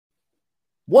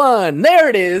One. There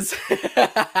it is.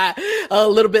 A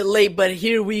little bit late, but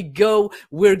here we go.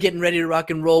 We're getting ready to rock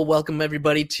and roll. Welcome,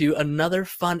 everybody, to another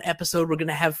fun episode. We're going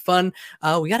to have fun.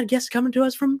 We got a guest coming to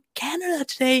us from Canada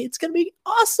today. It's going to be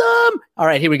awesome. All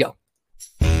right, here we go.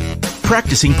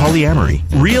 Practicing Polyamory.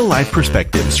 Real-life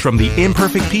perspectives from the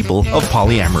imperfect people of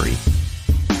polyamory.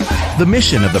 The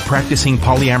mission of the Practicing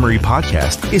Polyamory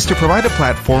podcast is to provide a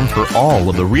platform for all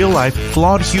of the real-life,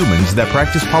 flawed humans that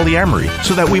practice polyamory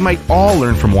so that we might all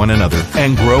learn from one another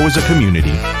and grow as a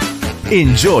community.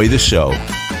 Enjoy the show.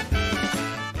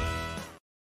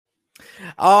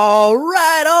 All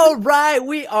right.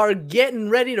 We are getting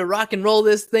ready to rock and roll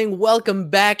this thing. Welcome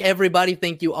back, everybody.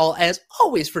 Thank you all, as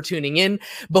always, for tuning in.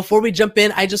 Before we jump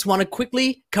in, I just want to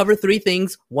quickly cover three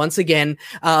things once again.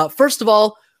 First of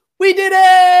all, we did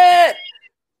it!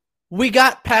 We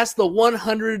got past the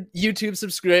 100 YouTube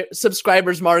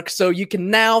subscribers mark, so you can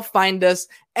now find us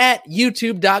at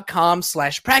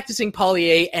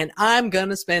youtube.com/practicingpoly, and I'm going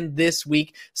to spend this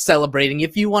week celebrating.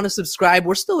 If you want to subscribe,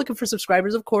 we're still looking for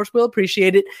subscribers, of course. We'll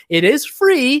appreciate it. It is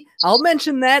free. I'll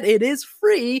mention that. It is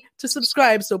free to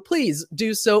subscribe, so please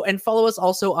do so, and follow us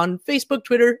also on Facebook,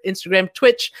 Twitter, Instagram,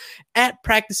 Twitch, at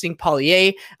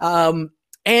practicingpoly.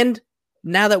 And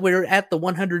now that we're at the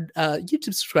 100 YouTube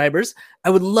subscribers,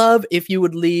 I would love if you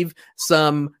would leave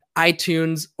some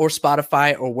iTunes or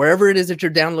Spotify or wherever it is that you're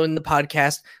downloading the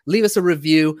podcast. Leave us a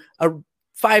review,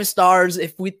 5 stars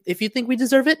if you think we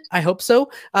deserve it. I hope so.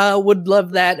 Would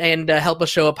love that, and help us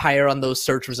show up higher on those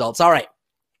search results. All right.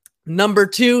 Number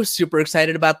 2, super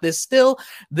excited about this still.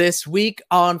 This week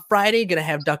on Friday, going to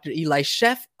have Dr. Eli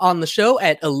Sheff on the show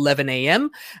at 11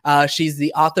 a.m. She's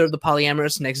the author of The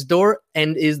Polyamorous Next Door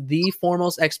and is the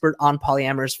foremost expert on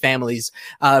polyamorous families.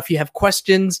 If you have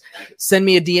questions, send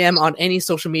me a DM on any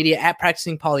social media at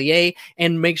Practicing Poly,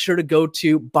 and make sure to go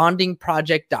to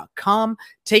bondingproject.com.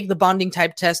 Take the bonding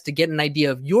type test to get an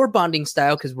idea of your bonding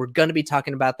style, because we're going to be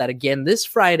talking about that again this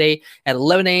Friday at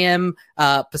 11 a.m.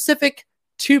 Pacific,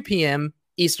 2 p.m.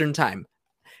 Eastern time.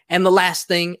 And the last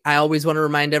thing I always want to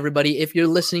remind everybody, if you're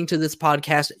listening to this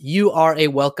podcast, you are a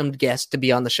welcomed guest to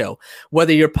be on the show.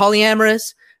 Whether you're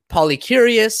polyamorous,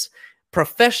 polycurious,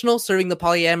 professional serving the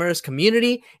polyamorous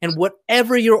community, and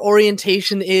whatever your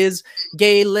orientation is,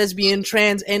 gay, lesbian,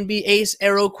 trans, NB, ace,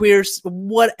 aro, queer,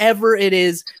 whatever it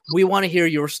is, we want to hear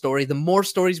your story. The more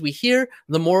stories we hear,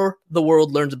 the more the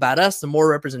world learns about us, the more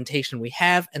representation we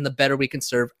have, and the better we can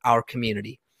serve our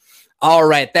community. All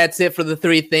right, that's it for the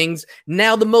 3 things.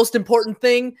 Now, the most important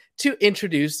thing, to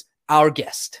introduce our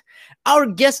guest. Our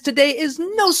guest today is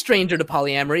no stranger to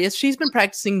polyamory, as she's been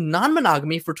practicing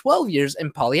non-monogamy for 12 years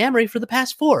and polyamory for the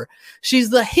past 4. She's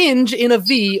the hinge in a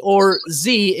V, or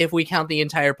Z if we count the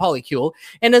entire polycule,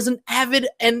 and as an avid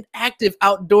and active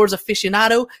outdoors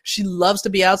aficionado, she loves to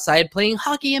be outside playing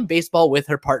hockey and baseball with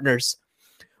her partners.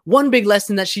 One big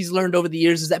lesson that she's learned over the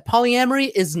years is that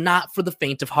polyamory is not for the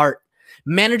faint of heart.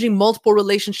 Managing multiple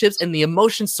relationships and the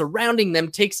emotions surrounding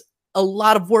them takes a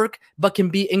lot of work, but can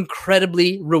be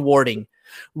incredibly rewarding.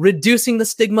 Reducing the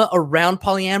stigma around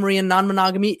polyamory and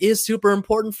non-monogamy is super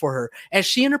important for her, as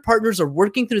she and her partners are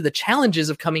working through the challenges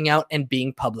of coming out and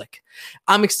being public.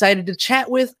 I'm excited to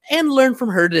chat with and learn from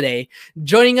her today.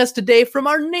 Joining us today from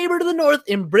our neighbor to the north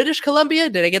in British Columbia,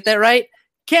 did I get that right?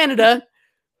 Canada.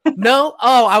 No?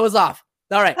 Oh, I was off.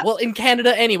 All right. Well, in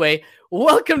Canada anyway.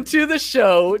 Welcome to the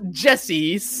show,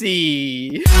 Jessie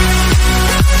C.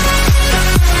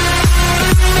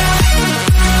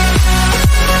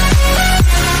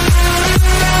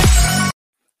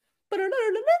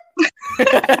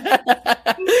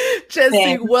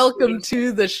 Jessie, welcome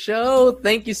to the show.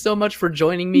 Thank you so much for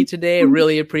joining me today. I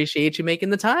really appreciate you making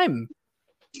the time.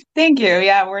 Thank you.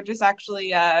 Yeah, we're just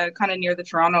actually kind of near the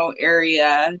Toronto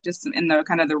area, just in the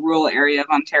kind of the rural area of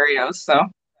Ontario. So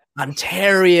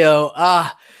Ontario.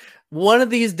 One of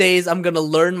these days I'm going to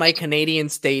learn my Canadian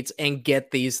states and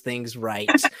get these things right.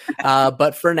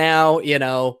 But for now,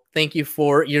 thank you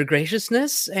for your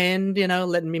graciousness and,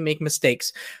 letting me make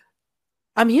mistakes.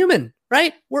 I'm human,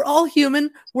 right? We're all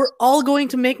human. We're all going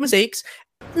to make mistakes.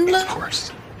 It's worse.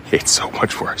 It's so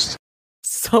much worse.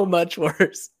 So much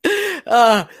worse.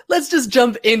 Let's just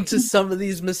jump into some of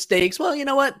these mistakes. Well, you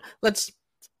know what? Let's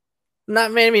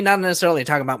not necessarily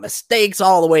talk about mistakes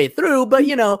all the way through, but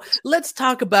let's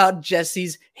talk about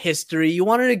Jessie's history. You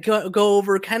wanted to go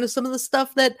over kind of some of the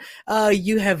stuff that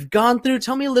you have gone through.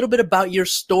 Tell me a little bit about your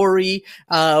story.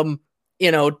 12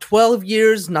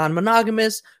 years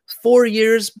non-monogamous, 4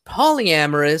 years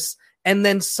polyamorous, and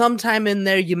then sometime in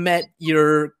there you met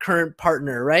your current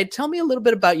partner, right? Tell me a little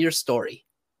bit about your story.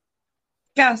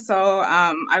 Yeah, so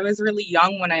I was really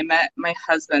young when I met my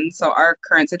husband. So our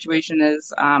current situation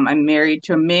is I'm married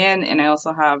to a man and I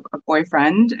also have a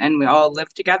boyfriend and we all live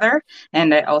together.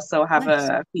 And I also have Nice.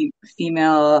 a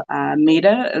female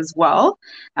maida as well.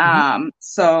 Hmm.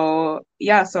 So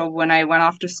yeah, so when I went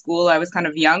off to school, I was kind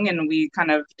of young and we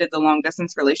kind of did the long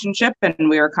distance relationship and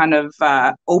we were kind of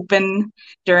open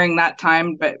during that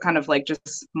time, but kind of like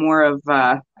just more of,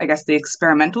 I guess, the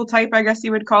experimental type, I guess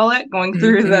you would call it, going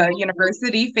through Hmm. the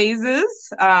university phases.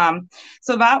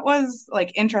 So that was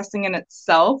like interesting in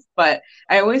itself, but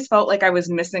I always felt like I was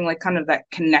missing like kind of that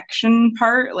connection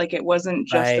part. Like it wasn't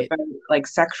just Right. about like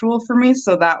sexual for me.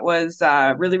 So that was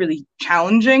really, really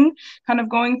challenging kind of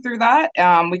going through that.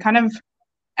 We kind of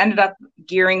ended up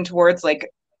gearing towards like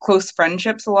close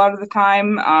friendships a lot of the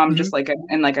time, Hmm. just like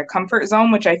in like a comfort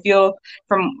zone, which I feel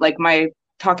from like my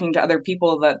talking to other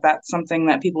people that that's something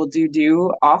that people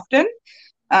do often.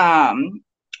 Um,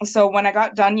 so when I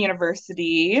got done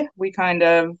university, we kind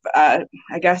of, I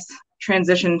guess,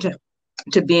 transitioned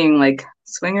to being like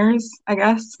swingers, I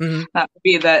guess. Hmm. That would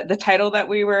be the title that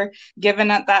we were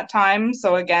given at that time.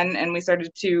 So again, and we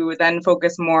started to then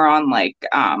focus more on like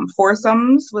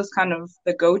foursomes was kind of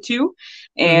the go-to.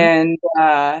 Hmm. And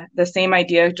the same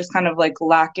idea, just kind of like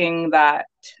lacking that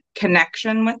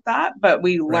connection with that. But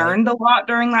we Right. learned a lot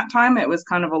during that time. It was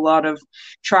kind of a lot of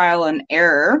trial and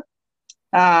error.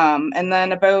 And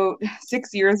then about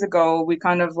 6 years ago, we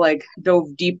kind of like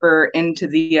dove deeper into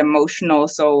the emotional.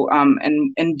 So,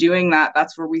 and in doing that,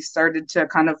 that's where we started to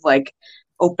kind of like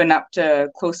open up to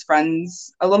close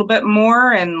friends a little bit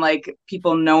more and like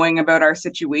people knowing about our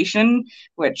situation,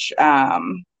 which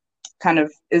kind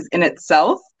of is in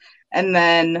itself. And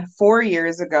then 4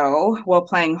 years ago, while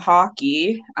playing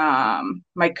hockey,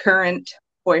 my current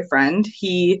boyfriend,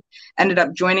 he ended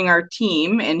up joining our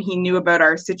team and he knew about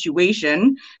our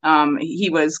situation. He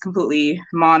was completely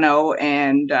mono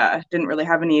and didn't really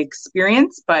have any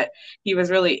experience, but he was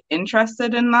really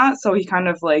interested in that. So he kind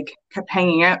of like kept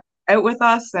hanging out with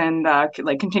us and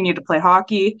like continued to play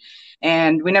hockey.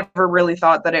 And we never really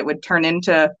thought that it would turn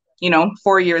into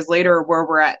 4 years later where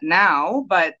we're at now,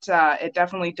 but it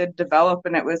definitely did develop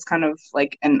and it was kind of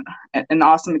like an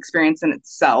awesome experience in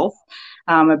itself.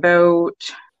 About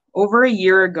over a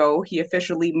year ago, he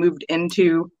officially moved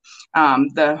into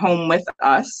the home with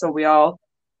us. So we all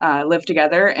live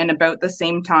together. And about the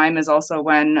same time is also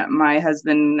when my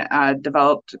husband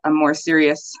developed a more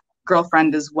serious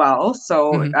girlfriend as well.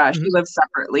 So Hmm. she Hmm. lives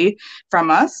separately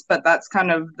from us, but that's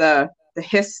kind of the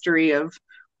history of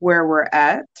where we're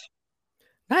at.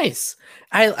 Nice.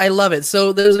 I love it.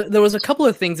 So there was a couple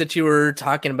of things that you were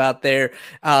talking about there.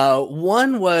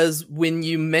 One was when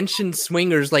you mentioned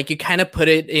swingers, like you kind of put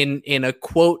it in a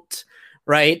quote,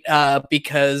 right?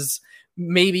 Because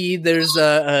maybe there's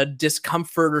a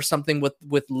discomfort or something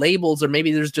with labels, or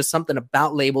maybe there's just something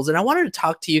about labels. And I wanted to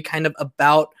talk to you kind of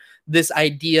about this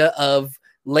idea of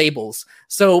labels.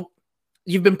 So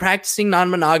you've been practicing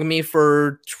non-monogamy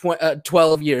for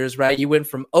 12 years, right? You went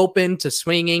from open to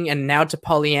swinging and now to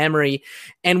polyamory.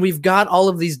 And we've got all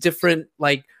of these different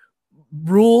like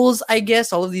rules, I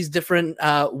guess, all of these different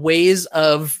ways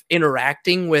of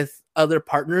interacting with other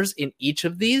partners in each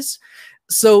of these.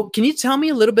 So can you tell me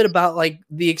a little bit about like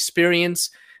the experience?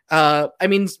 I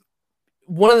mean,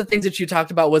 one of the things that you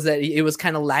talked about was that it was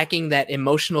kind of lacking that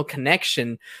emotional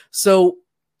connection. So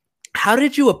how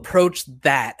did you approach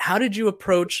that? How did you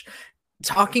approach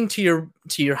talking to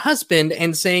your husband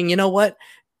and saying, you know what,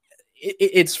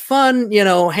 it's fun,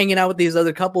 hanging out with these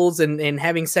other couples and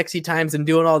having sexy times and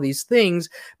doing all these things,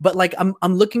 but like I'm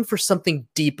looking for something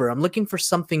deeper. I'm looking for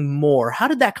something more. How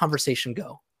did that conversation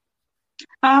go?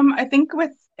 I think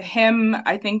with him,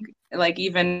 I think like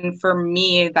even for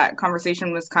me, that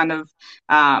conversation was kind of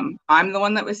I'm the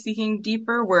one that was seeking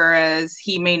deeper, whereas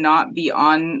he may not be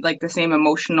on like the same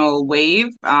emotional wave.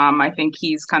 I think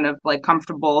he's kind of like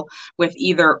comfortable with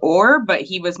either or, but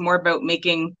he was more about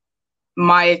making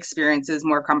my experiences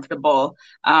more comfortable.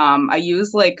 I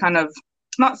use like kind of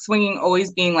not swinging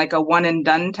always being like a one and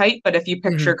done type, but if you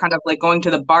picture Mhm. kind of like going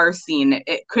to the bar scene,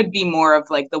 it could be more of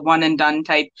like the one and done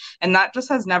type. And that just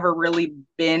has never really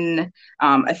been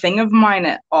a thing of mine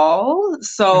at all. Mhm.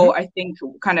 So I think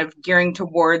kind of gearing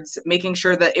towards making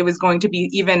sure that it was going to be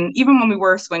even when we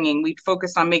were swinging, we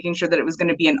focused on making sure that it was going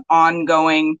to be an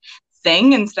ongoing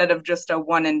thing instead of just a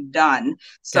one and done.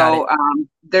 Got it. So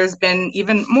there's been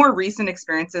even more recent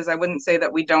experiences. I wouldn't say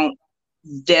that we don't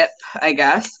dip, I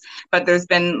guess, but there's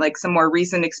been like some more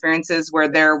recent experiences where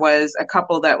there was a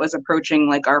couple that was approaching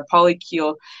like our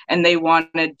polycule and they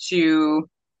wanted to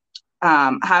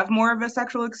have more of a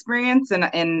sexual experience,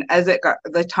 and as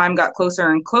the time got closer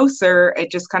and closer,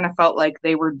 it just kind of felt like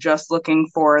they were just looking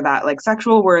for that like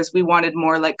sexual, whereas we wanted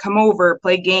more like come over,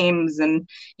 play games, and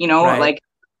Right. like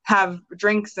have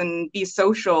drinks and be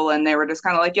social. And they were just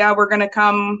kind of like, yeah, we're gonna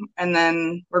come and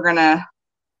then we're gonna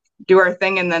do our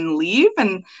thing and then leave.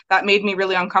 And that made me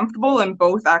really uncomfortable. And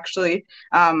both actually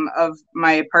of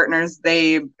my partners,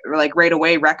 they like right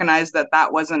away recognized that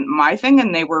that wasn't my thing,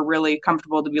 and they were really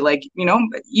comfortable to be like,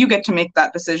 you get to make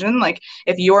that decision. Like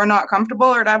if you're not comfortable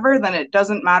or whatever, then it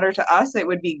doesn't matter to us. It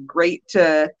would be great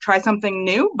to try something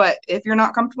new, but if you're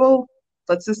not comfortable,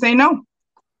 let's just say no.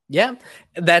 Yeah,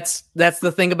 that's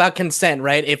the thing about consent,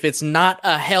 right? If it's not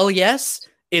a hell yes,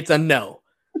 it's a no.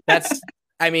 That's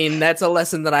that's a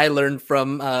lesson that I learned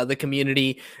from the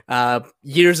community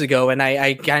years ago, and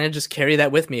I kind of just carry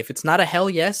that with me. If it's not a hell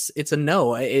yes, it's a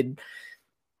no. I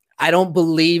don't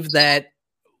believe that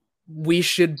we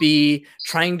should be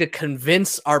trying to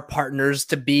convince our partners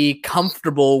to be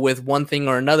comfortable with one thing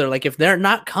or another. Like if they're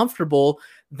not comfortable,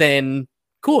 then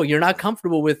cool, you're not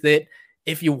comfortable with it.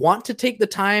 If you want to take the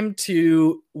time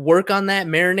to work on that,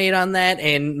 marinate on that,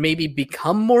 and maybe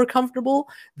become more comfortable,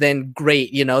 then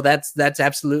great. That's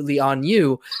absolutely on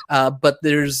you. But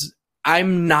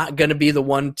I'm not going to be the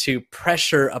one to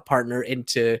pressure a partner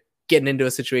into getting into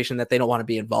a situation that they don't want to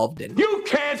be involved in. You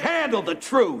can't handle the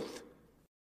truth.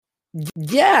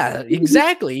 Yeah,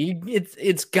 exactly.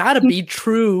 It's got to be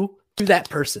true to that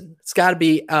person. It's got to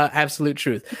be absolute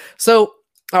truth. So,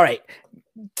 all right.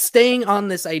 Staying on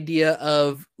this idea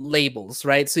of labels,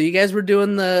 right? So you guys were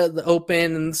doing the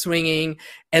open and swinging,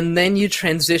 and then you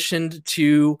transitioned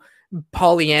to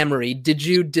polyamory. Did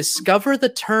you discover the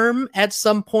term at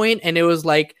some point and it was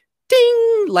like,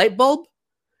 ding, light bulb?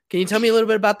 Can you tell me a little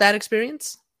bit about that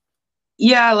experience?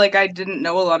 Yeah, like I didn't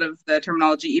know a lot of the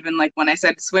terminology, even like when I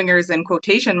said swingers in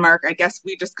quotation mark. I guess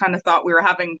we just kind of thought we were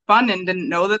having fun and didn't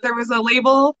know that there was a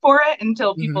label for it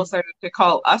until people started to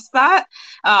call us that.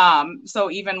 So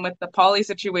even with the poly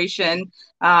situation,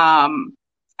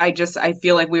 I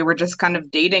feel like we were just kind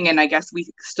of dating, and I guess we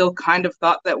still kind of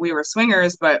thought that we were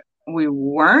swingers, but we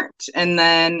weren't. And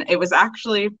then it was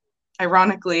actually,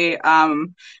 ironically,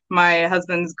 my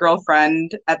husband's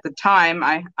girlfriend at the time,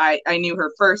 I knew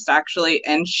her first actually,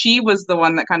 and she was the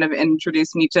one that kind of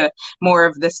introduced me to more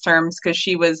of this terms because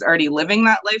she was already living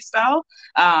that lifestyle.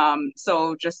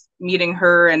 So just meeting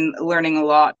her and learning a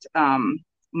lot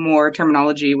more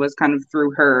terminology was kind of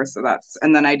through her. So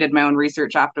and then I did my own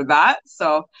research after that.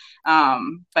 So,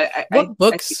 but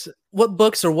what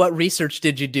books or what research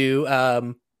did you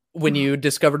do when you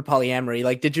discovered polyamory?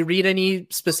 Like, did you read any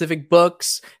specific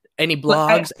books, any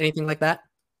blogs, anything like that?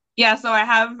 Yeah, so I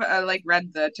have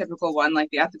read the typical one, like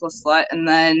The Ethical Slut, and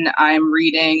then I'm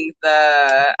reading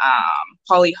the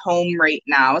Poly Home right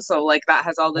now. So like that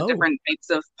has all the different types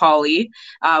of poly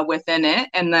within it.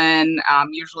 And then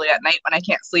usually at night when I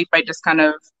can't sleep, I just kind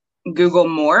of Google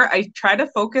more. I try to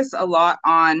focus a lot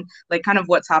on like kind of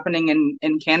what's happening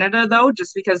in Canada though,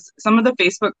 just because some of the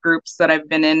Facebook groups that I've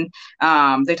been in,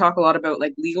 they talk a lot about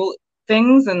like legal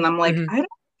things, and I'm like, I don't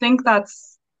think that's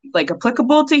like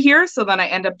applicable to here. So then I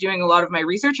end up doing a lot of my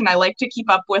research, and I like to keep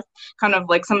up with kind of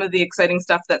like some of the exciting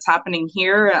stuff that's happening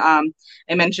here. I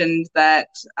mentioned that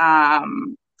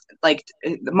like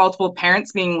multiple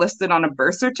parents being listed on a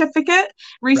birth certificate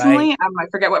recently. Right. I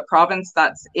forget what province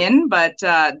that's in, but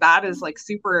that is like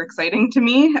super exciting to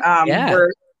me.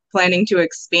 We're planning to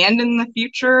expand in the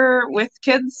future with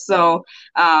kids. So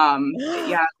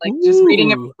yeah, like just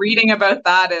reading about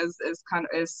that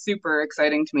is super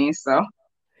exciting to me. So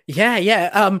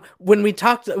yeah. When we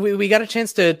talked, we got a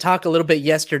chance to talk a little bit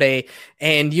yesterday,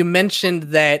 and you mentioned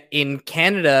that in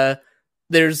Canada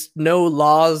there's no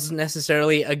laws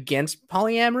necessarily against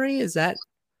polyamory. Is that?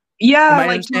 Yeah,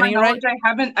 like to my knowledge,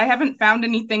 right? I haven't found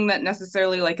anything that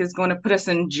necessarily like is going to put us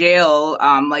in jail.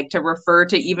 Like to refer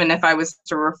to, even if I was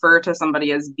to refer to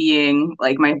somebody as being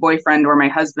like my boyfriend or my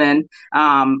husband,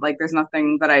 like there's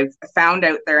nothing that I've found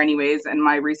out there anyways in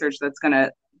my research that's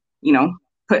gonna,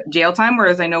 put jail time.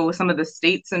 Whereas I know some of the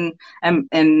states and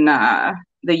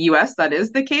the US, that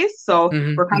is the case. So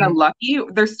we're kind of lucky.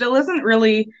 There still isn't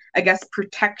really, I guess,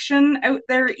 protection out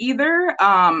there either.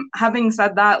 Having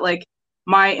said that, like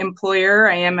my employer,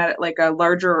 I am at like a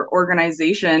larger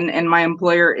organization, and my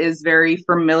employer is very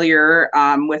familiar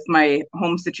with my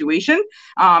home situation.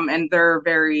 And they're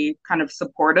very kind of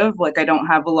supportive. Like I don't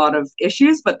have a lot of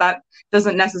issues, but that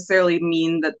doesn't necessarily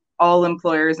mean that all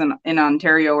employers in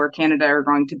Ontario or Canada are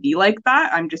going to be like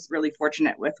that. I'm just really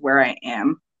fortunate with where I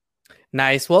am.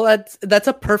 Nice. Well, that's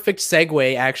a perfect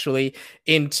segue actually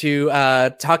into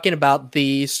talking about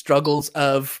the struggles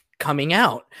of coming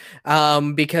out,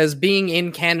 because being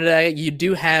in Canada, you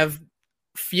do have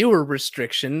fewer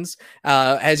restrictions.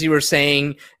 As you were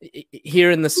saying,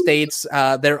 here in the States,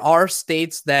 there are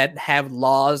states that have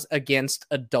laws against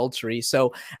adultery.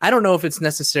 So I don't know if it's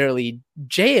necessarily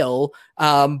jail,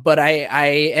 but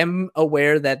I am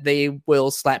aware that they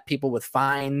will slap people with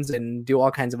fines and do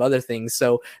all kinds of other things.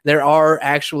 So there are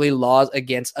actually laws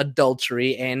against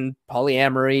adultery, and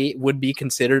polyamory would be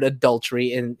considered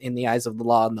adultery in the eyes of the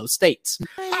law in those states.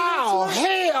 Oh,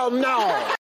 hell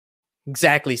no!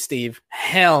 Exactly, Steve.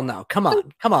 Hell no. Come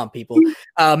on, people.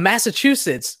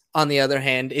 Massachusetts, on the other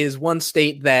hand, is one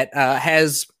state that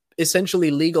has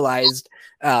essentially legalized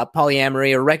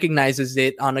polyamory, or recognizes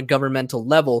it on a governmental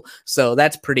level. So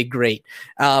that's pretty great.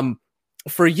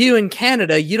 For you in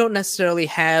Canada, you don't necessarily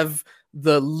have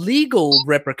the legal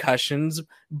repercussions,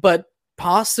 but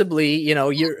possibly,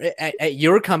 you're at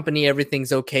your company,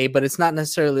 everything's okay, but it's not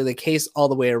necessarily the case all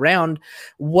the way around.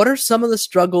 What are some of the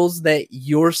struggles that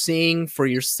you're seeing for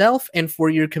yourself and for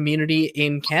your community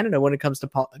in Canada when it comes to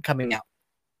coming out?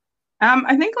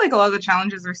 I think like a lot of the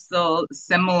challenges are still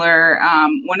similar.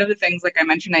 One of the things, like I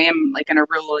mentioned, I am like in a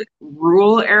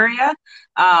rural area.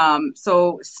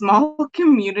 So small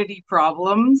community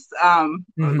problems.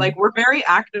 Like we're very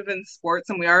active in sports,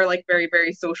 and we are like very,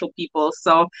 very social people.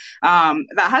 So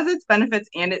that has its benefits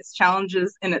and its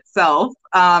challenges in itself.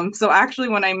 So actually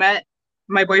when I met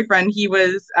my boyfriend, he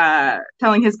was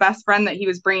telling his best friend that he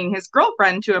was bringing his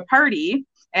girlfriend to a party.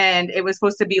 And it was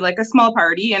supposed to be like a small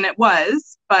party, and it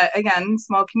was, but again,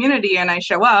 small community. And I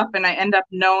show up and I end up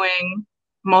knowing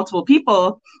multiple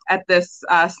people at this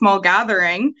small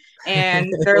gathering.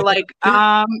 And they're like,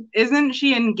 isn't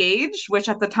she engaged? Which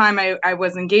at the time I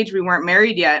was engaged. We weren't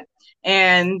married yet.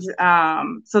 And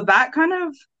so that kind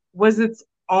of was its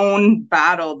own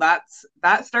battle. That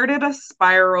started a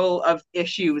spiral of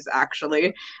issues,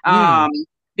 actually.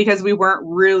 Because we weren't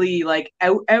really like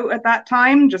out at that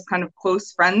time, just kind of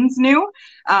close friends knew.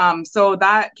 So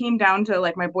that came down to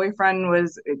like my boyfriend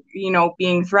was,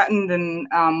 being threatened and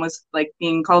was like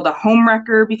being called a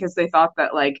homewrecker because they thought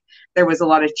that like there was a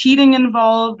lot of cheating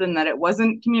involved and that it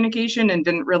wasn't communication, and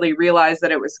didn't really realize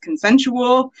that it was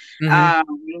consensual.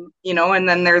 And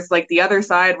then there's like the other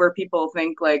side where people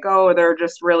think like, oh, they're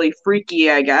just really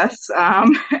freaky, I guess.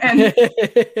 And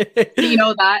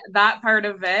that part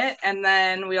of it. And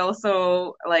then we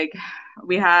also like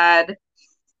we had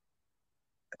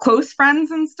close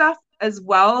friends and stuff as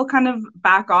well kind of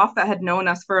back off that had known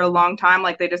us for a long time.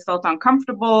 Like they just felt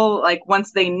uncomfortable. Like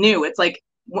once they knew, it's like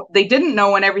they didn't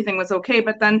know when everything was okay,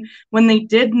 but then when they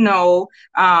did know,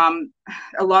 a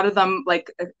lot of them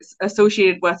like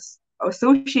associated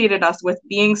us with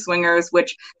being swingers,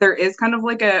 which there is kind of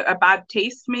like a bad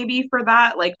taste maybe for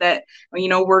that, like that,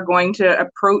 we're going to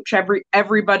approach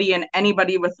everybody and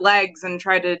anybody with legs and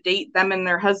try to date them and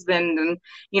their husband, and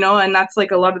and that's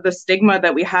like a lot of the stigma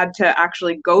that we had to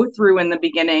actually go through in the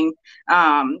beginning.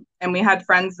 And we had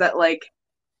friends that like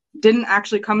didn't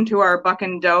actually come to our buck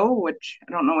and doe, which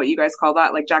I don't know what you guys call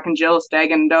that, like Jack and Jill,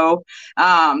 stag and doe.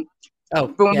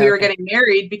 But when we were getting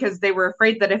married, because they were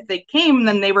afraid that if they came,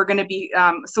 then they were going to be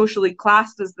socially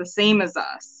classed as the same as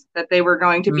us, that they were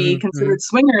going to be considered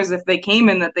swingers if they came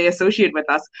and that they associated with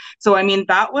us. So, I mean,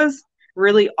 that was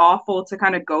really awful to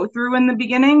kind of go through in the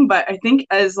beginning. But I think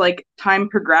as like time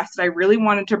progressed, I really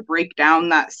wanted to break down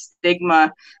that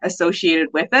stigma associated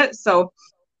with it. So,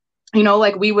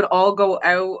 like we would all go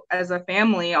out as a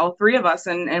family, all three of us,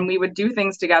 and we would do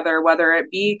things together, whether it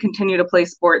be continue to play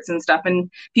sports and stuff. And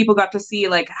people got to see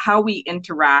like how we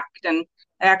interact. And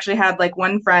I actually had like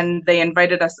one friend, they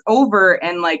invited us over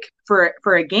and like for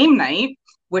a game night,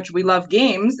 which we love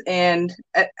games. And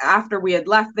after we had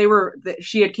left,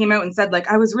 she had came out and said like,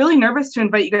 I was really nervous to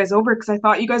invite you guys over because I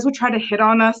thought you guys would try to hit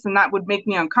on us and that would make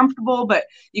me uncomfortable. But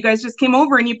you guys just came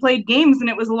over and you played games and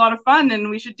it was a lot of fun and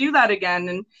we should do that again.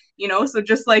 And, so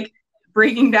just like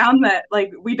breaking down that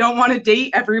like we don't want to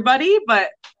date everybody, but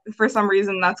for some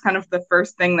reason that's kind of the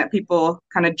first thing that people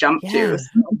kind of jump to.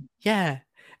 So. Yeah,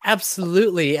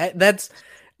 absolutely.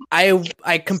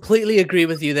 I completely agree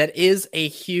with you. That is a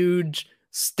huge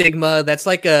stigma. That's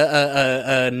like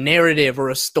a narrative or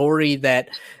a story that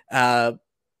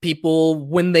people,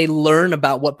 when they learn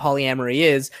about what polyamory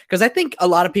is, because I think a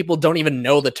lot of people don't even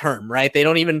know the term, right? They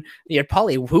don't even, you're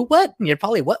poly, who, what? You're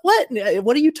poly, what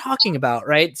are you talking about,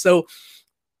 right? So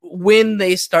when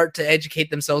they start to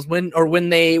educate themselves, when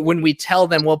we tell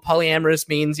them, well, polyamorous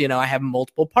means, I have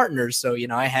multiple partners. So,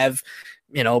 I have,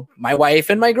 my wife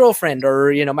and my girlfriend,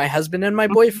 or, my husband and my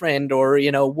boyfriend, or,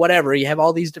 whatever, you have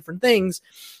all these different things.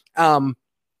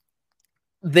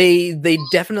 they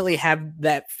definitely have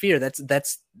that fear.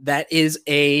 That is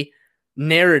a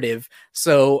narrative.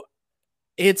 So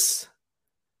it's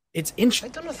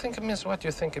interesting. I don't think it means what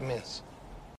you think it means.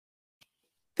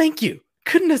 Thank you.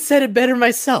 Couldn't have said it better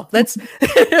myself. That's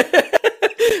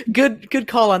good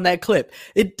call on that clip.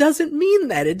 It doesn't mean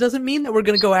that. It doesn't mean that we're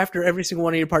going to go after every single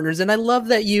one of your partners. And I love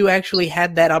that you actually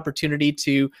had that opportunity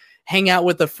to hang out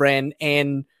with a friend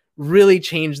and really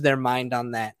change their mind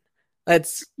on that.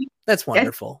 That's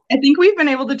wonderful. I think we've been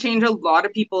able to change a lot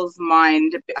of people's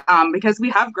mind because we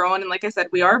have grown, and like I said,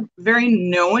 we are very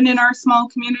known in our small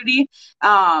community.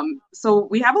 So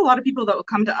we have a lot of people that will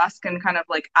come to us and kind of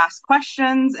like ask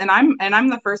questions, and I'm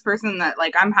the first person that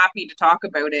like I'm happy to talk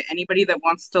about it. Anybody that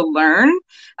wants to learn,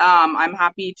 I'm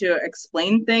happy to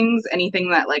explain things, anything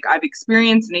that like I've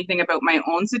experienced, anything about my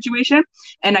own situation.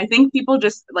 And I think people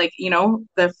just like, you know,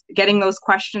 the getting those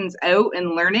questions out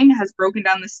and learning has broken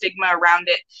down the stigma around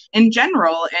it in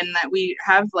general, and that we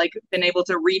have like been able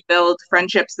to rebuild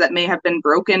friendships that may have been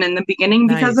broken in the beginning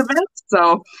because of it.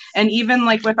 So, and even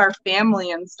like with our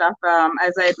family and stuff,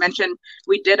 as I had mentioned,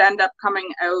 we did end up coming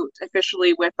out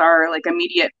officially with our like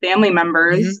immediate family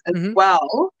members as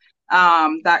well.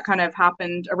 That kind of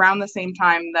happened around the same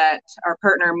time that our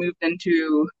partner moved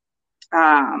into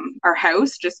our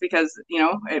house, just because, you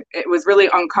know, it was really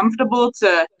uncomfortable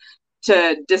to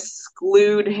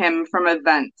disclude him from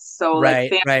events. So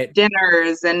like family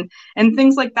dinners and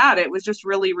things like that. It was just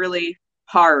really, really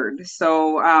hard.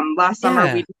 So last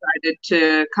summer we decided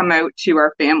to come out to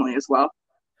our family as well.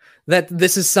 That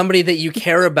this is somebody that you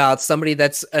care about, somebody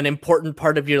that's an important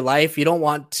part of your life. You don't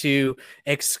want to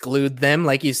exclude them.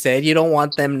 Like you said, you don't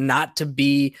want them not to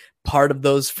be part of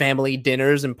those family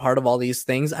dinners and part of all these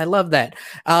things. I love that.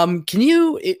 Can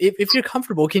you, if you're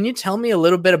comfortable, can you tell me a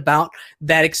little bit about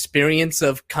that experience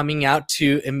of coming out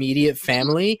to immediate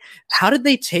family? How did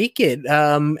they take it?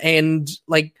 And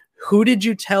like, who did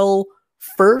you tell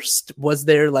first? Was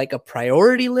there like a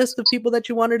priority list of people that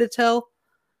you wanted to tell?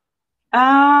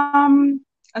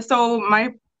 So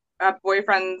my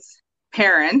boyfriend's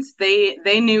parents,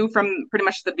 they knew from pretty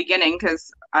much the beginning,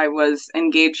 because I was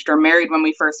engaged or married when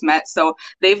we first met. So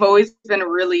they've always been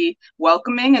really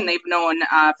welcoming, and they've known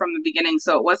from the beginning.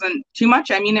 So it wasn't too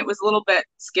much. I mean, it was a little bit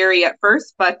scary at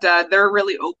first, but they're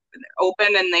really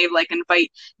open, and they like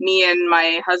invite me and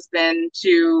my husband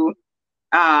to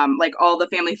like all the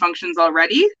family functions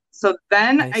already. So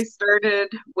then I started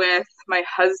with my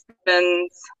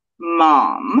husband's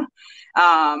mom.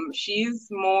 She's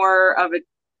more of a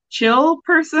chill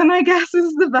person, I guess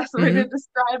is the best way to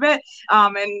describe it.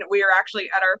 And we were actually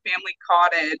at our family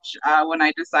cottage when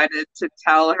I decided to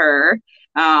tell her.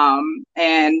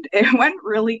 And it went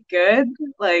really good,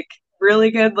 like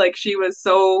really good. Like she was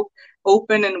so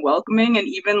open and welcoming, and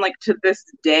even like to this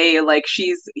day, like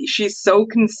she's so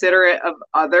considerate of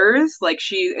others. Like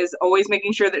she is always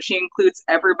making sure that she includes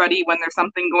everybody when there's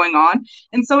something going on.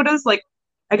 And so does like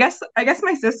I guess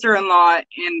my sister-in-law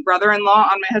and brother-in-law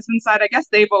on my husband's side, I guess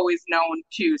they've always known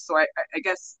too. So I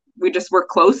guess we just were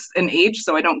close in age,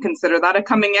 so I don't consider that a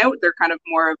coming out. They're kind of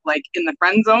more of like in the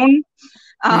friend zone.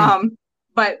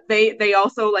 But they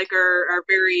also like are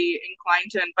very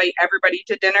inclined to invite everybody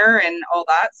to dinner and all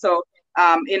that. So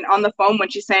on the phone when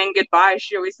she's saying goodbye,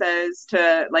 she always says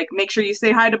to like make sure you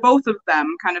say hi to both of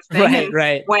them, kind of thing.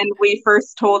 Right. When we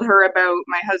first told her about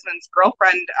my husband's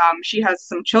girlfriend, she has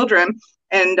some children.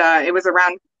 And it was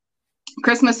around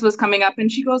Christmas was coming up, and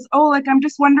she goes, "Oh, like I'm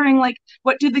just wondering, like,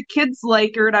 what do the kids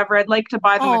like or whatever? I'd like to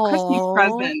buy them a Christmas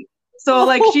present." So,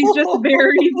 like, she's just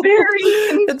very, very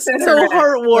it's so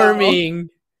heartwarming.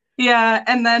 Yeah,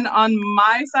 and then on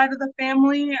my side of the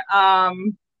family,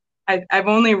 I've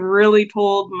only really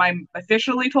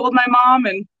officially told my mom,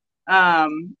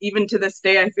 and even to this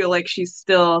day, I feel like she's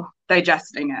still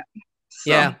digesting it.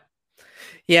 So.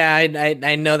 Yeah,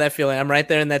 I know that feeling. I'm right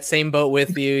there in that same boat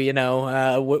with you. You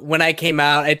know, when I came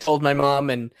out, I told my mom,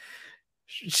 and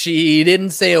she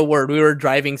didn't say a word. We were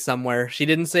driving somewhere. She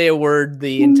didn't say a word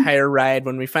the entire ride.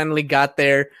 When we finally got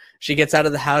there, she gets out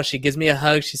of the house. She gives me a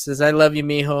hug. She says, "I love you,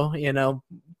 mijo." You know,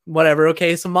 whatever.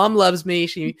 Okay, so mom loves me.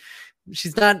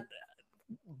 She's not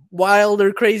wild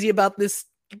or crazy about this,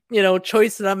 you know,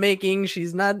 choice that I'm making.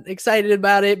 She's not excited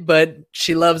about it, but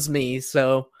she loves me.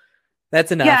 So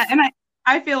that's enough. Yeah, and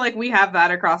I feel like we have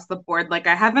that across the board. Like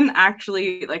I haven't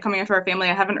actually, like coming into our family,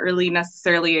 I haven't really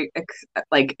necessarily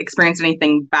experienced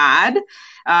anything bad.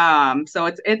 So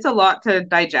it's a lot to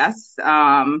digest.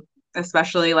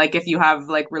 especially like if you have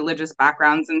like religious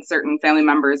backgrounds in certain family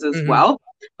members as Mhm. well.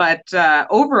 But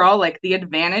overall, like the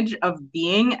advantage of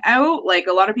being out, like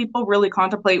a lot of people really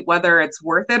contemplate whether it's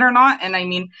worth it or not. And I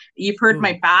mean, you've heard Ooh.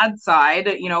 my bad side,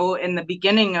 you know, in the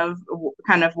beginning of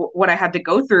kind of what I had to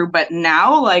go through. But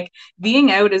now, like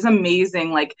being out is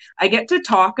amazing. Like I get to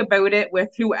talk about it with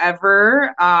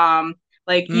whoever.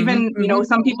 Like Mhm, even, you know, mhm.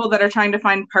 some people that are trying to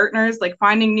find partners, like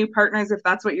finding new partners, if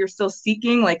that's what you're still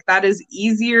seeking, like that is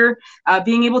easier.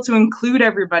 Being able to include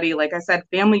everybody, like I said,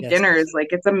 family Yes. dinners, like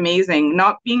it's amazing.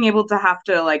 Not being able to have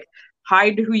to like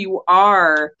hide who you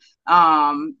are,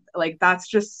 like that's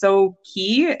just so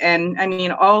key. And I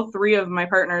mean, all three of my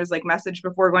partners like messaged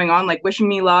before going on, like wishing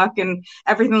me luck and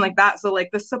everything like that. So like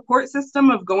the support system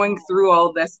of going through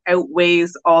all this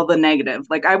outweighs all the negative.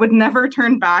 Like I would never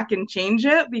turn back and change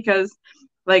it because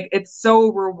like it's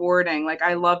so rewarding. Like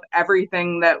I love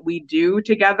everything that we do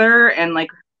together, and like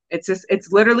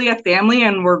it's literally a family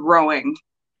and we're growing.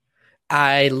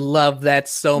 I love that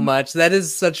so much. That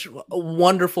is such a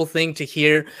wonderful thing to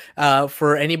hear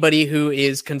for anybody who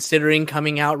is considering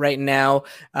coming out right now.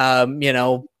 You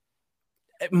know,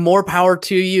 more power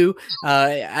to you.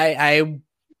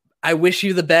 I wish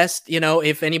you the best. You know,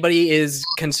 if anybody is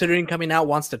considering coming out,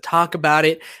 wants to talk about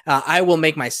it, I will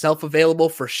make myself available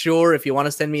for sure. If you want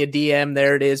to send me a DM,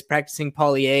 there it is, Practicing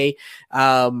Poly A.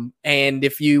 And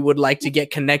if you would like to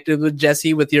get connected with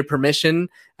Jesse with your permission,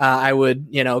 I would,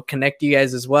 you know, connect you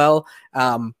guys as well.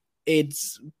 I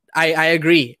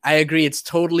agree. I agree. It's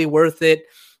totally worth it.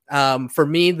 For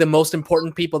me, the most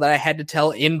important people that I had to tell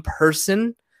in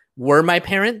person were my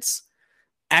parents.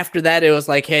 After that, it was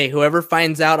like, hey, whoever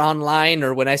finds out online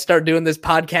or when I start doing this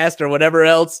podcast or whatever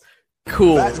else,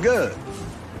 cool. That's good.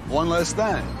 One less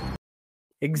thing.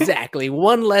 Exactly.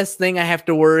 One less thing I have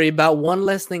to worry about. One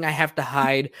less thing I have to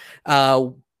hide.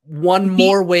 One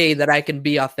more way that I can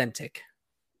be authentic.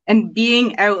 And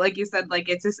being out, like you said, like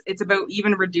it's about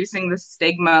even reducing the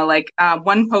stigma. Like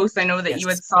one post I know that you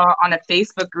had saw on a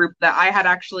Facebook group that I had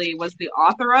actually was the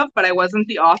author of, but I wasn't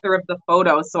the author of the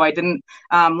photo, so I didn't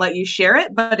let you share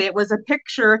it. But it was a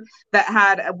picture that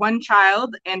had one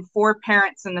child and four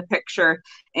parents in the picture,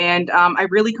 and I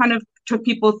really kind of took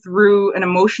people through an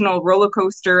emotional roller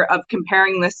coaster of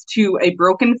comparing this to a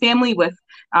broken family with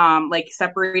like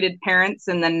separated parents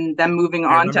and then them moving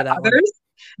on to others.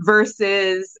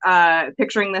 Versus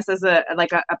picturing this as a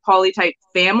poly type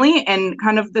family, and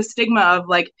kind of the stigma of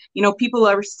like, you know, people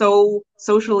are so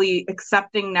socially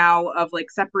accepting now of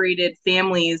like separated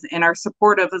families and are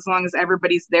supportive as long as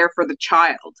everybody's there for the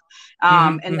child.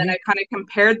 And then I kind of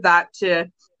compared that to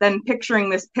then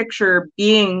picturing this picture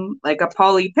being like a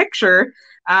poly picture,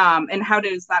 and how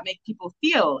does that make people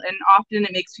feel? And often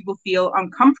it makes people feel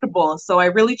uncomfortable. So I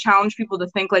really challenge people to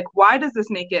think like, why does this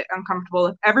make it uncomfortable?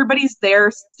 If everybody's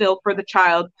there still for the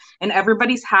child and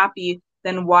everybody's happy,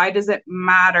 then why does it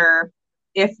matter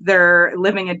if they're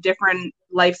living a different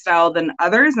lifestyle than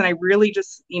others? And I really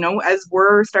just, you know, as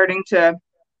we're starting to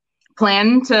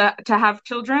plan to have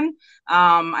children,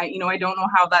 I don't know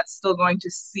how that's still going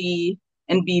to see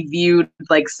and be viewed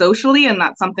like socially, and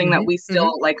that's something that we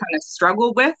still like kind of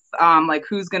struggle with, like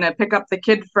who's going to pick up the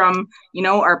kid from, you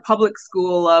know, our public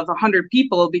school of 100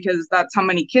 people, because that's how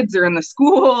many kids are in the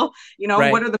school, you know,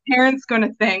 right. What are the parents going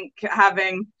to think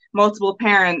having multiple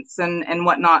parents and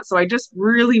whatnot? So I just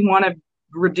really want to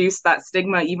reduce that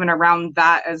stigma even around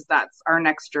that, as that's our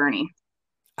next journey.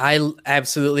 I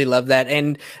absolutely love that.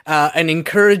 And an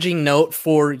encouraging note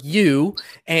for you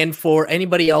and for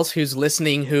anybody else who's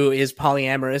listening who is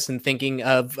polyamorous and thinking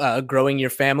of growing your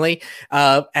family.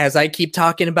 As I keep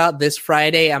talking about, this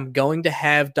Friday, I'm going to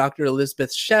have Dr.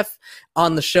 Elizabeth Sheff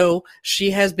on the show.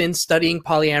 She has been studying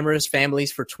polyamorous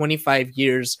families for 25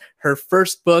 years. Her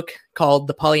first book, called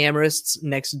The Polyamorists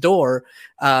Next Door,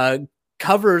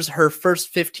 covers her first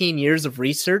 15 years of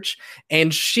research,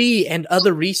 and she and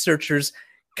other researchers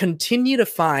continue to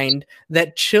find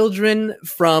that children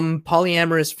from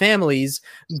polyamorous families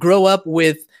grow up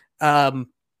with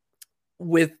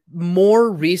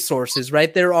more resources,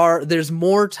 right? There's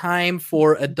more time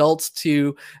for adults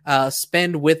to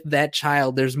spend with that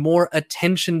child. There's more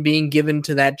attention being given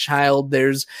to that child.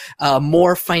 There's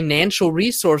more financial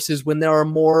resources when there are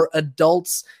more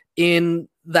adults in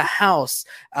the house.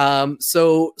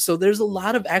 So there's a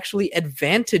lot of actually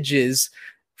advantages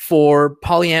for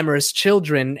polyamorous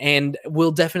children, and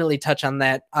we'll definitely touch on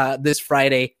that this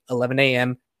Friday, 11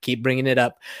 a.m. Keep bringing it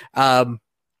up.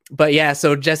 But yeah,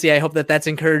 so Jesse, I hope that that's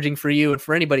encouraging for you and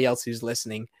for anybody else who's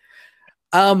listening.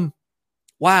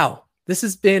 Wow, this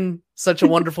has been such a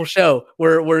wonderful show.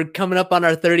 We're coming up on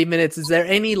our 30 minutes. Is there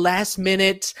any last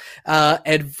minute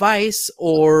advice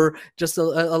or just a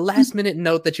last minute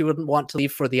note that you would want to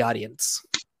leave for the audience?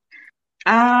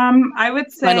 I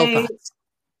would Final say thoughts.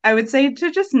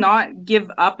 to just not give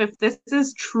up. If this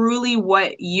is truly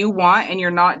what you want and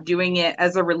you're not doing it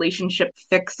as a relationship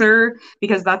fixer,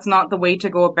 because that's not the way to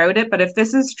go about it. But if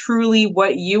this is truly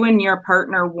what you and your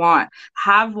partner want,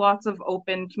 have lots of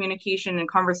open communication and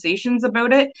conversations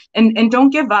about it, and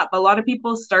don't give up. A lot of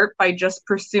people start by just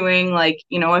pursuing like,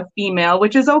 you know, a female,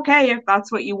 which is okay if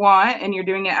that's what you want and you're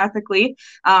doing it ethically.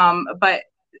 But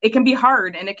it can be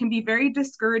hard, and it can be very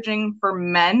discouraging for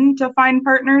men to find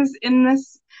partners in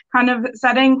this kind of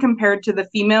setting compared to the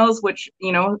females, which,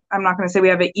 you know, I'm not going to say we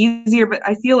have it easier, but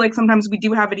I feel like sometimes we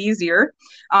do have it easier.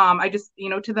 I just, you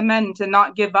know, to the men, to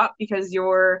not give up because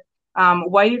your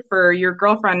wife or your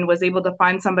girlfriend was able to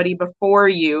find somebody before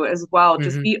you as well.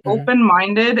 Just be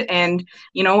open-minded. And,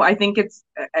 you know, I think it's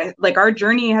like our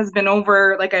journey has been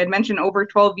over, like I had mentioned, over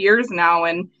 12 years now.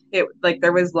 And it, like,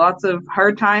 there was lots of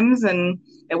hard times and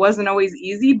it wasn't always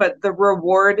easy, but the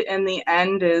reward in the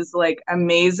end is like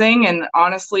amazing. And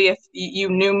honestly, if you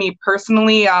knew me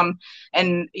personally,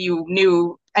 and you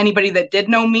knew anybody that did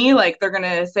know me, like they're going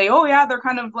to say, oh yeah, they're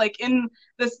kind of like in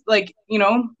this, like, you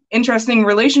know, interesting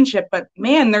relationship, but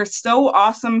man, they're so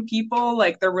awesome people.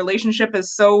 Like their relationship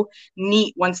is so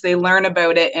neat once they learn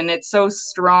about it, and it's so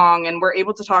strong, and we're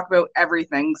able to talk about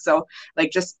everything. So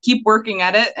like, just keep working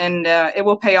at it, and it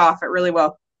will pay off. It really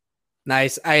will.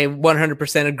 Nice. I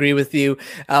 100% agree with you.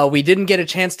 We didn't get a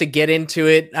chance to get into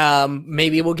it.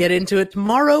 Maybe we'll get into it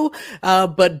tomorrow.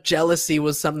 But jealousy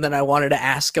was something that I wanted to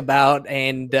ask about.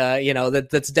 And, you know,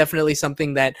 that's definitely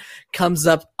something that comes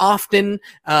up often.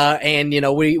 And, you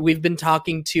know, we've been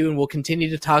talking to, and we'll continue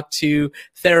to talk to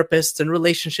therapists and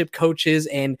relationship coaches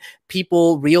and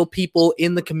people, real people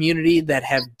in the community that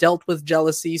have dealt with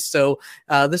jealousy. So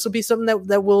this will be something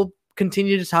that we'll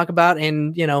continue to talk about.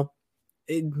 And, you know,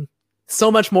 so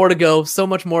much more to go, so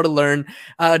much more to learn.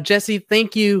 Jessie,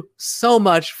 thank you so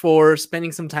much for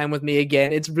spending some time with me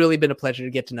again. It's really been a pleasure to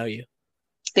get to know you.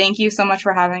 Thank you so much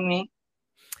for having me.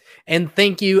 And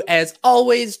thank you, as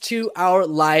always, to our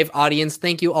live audience.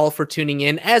 Thank you all for tuning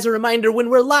in. As a reminder,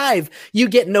 when we're live, you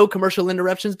get no commercial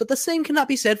interruptions, but the same cannot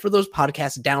be said for those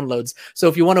podcast downloads. So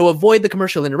if you want to avoid the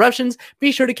commercial interruptions,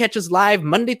 be sure to catch us live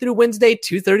Monday through Wednesday,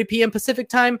 2:30 p.m. Pacific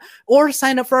time, or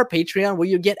sign up for our Patreon, where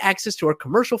you get access to our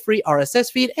commercial-free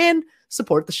RSS feed and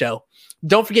support the show.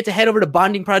 Don't forget to head over to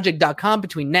bondingproject.com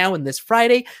between now and this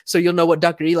Friday, so you'll know what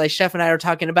Dr. Eli Sheff and I are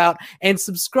talking about, and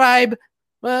subscribe.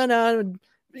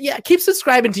 Keep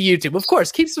subscribing to YouTube. Of course,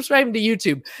 keep subscribing to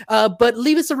YouTube. But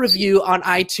leave us a review on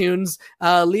iTunes.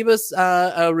 Leave us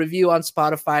a review on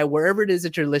Spotify, wherever it is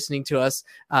that you're listening to us.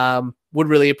 Would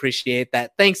really appreciate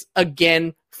that. Thanks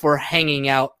again for hanging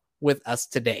out with us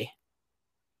today.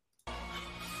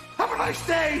 Have a nice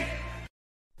day!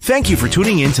 Thank you for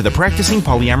tuning in to the Practicing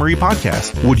Polyamory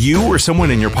podcast. Would you or someone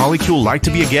in your polycule like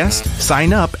to be a guest?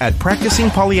 Sign up at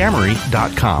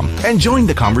practicingpolyamory.com and join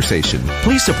the conversation.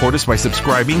 Please support us by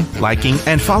subscribing, liking,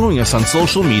 and following us on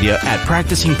social media at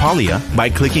Practicing Polya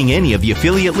by clicking any of the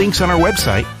affiliate links on our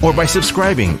website, or by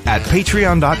subscribing at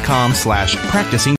patreon.com/practicing